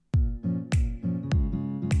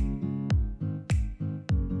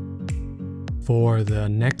For the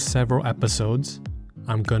next several episodes,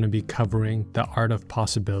 I'm going to be covering The Art of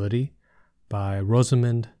Possibility by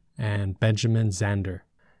Rosamund and Benjamin Zander.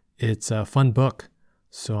 It's a fun book,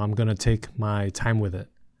 so I'm going to take my time with it.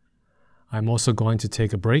 I'm also going to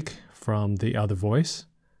take a break from The Other Voice.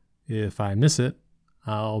 If I miss it,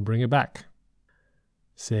 I'll bring it back.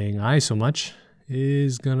 Saying I so much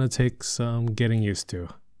is going to take some getting used to.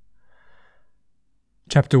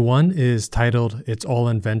 Chapter 1 is titled It's All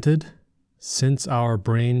Invented. Since our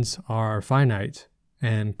brains are finite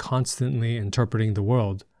and constantly interpreting the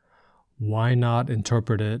world, why not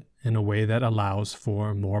interpret it in a way that allows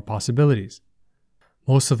for more possibilities?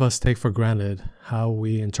 Most of us take for granted how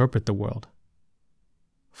we interpret the world.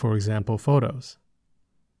 For example, photos.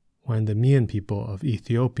 When the Mian people of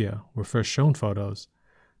Ethiopia were first shown photos,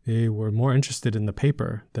 they were more interested in the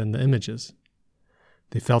paper than the images.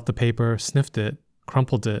 They felt the paper, sniffed it,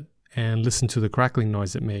 crumpled it, and listened to the crackling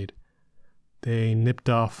noise it made. They nipped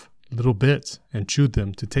off little bits and chewed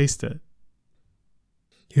them to taste it.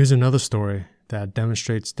 Here's another story that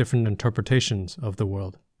demonstrates different interpretations of the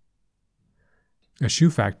world. A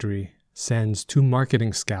shoe factory sends 2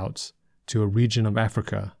 marketing scouts to a region of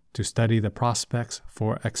Africa to study the prospects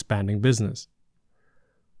for expanding business.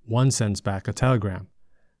 One sends back a telegram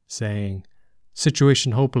saying,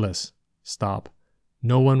 "Situation hopeless. Stop.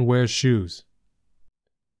 No one wears shoes."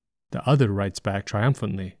 The other writes back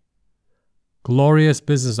triumphantly, "Glorious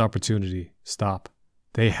business opportunity. Stop.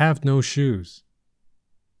 They have no shoes."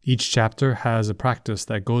 Each chapter has a practice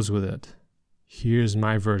that goes with it. Here's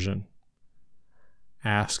my version.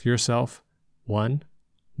 Ask yourself, 1.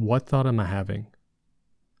 What thought am I having?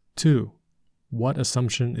 2. What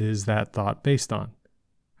assumption is that thought based on?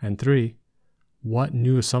 And 3. What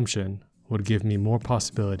new assumption would give me more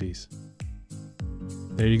possibilities?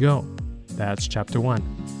 There you go. That's chapter 1.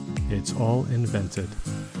 It's all invented.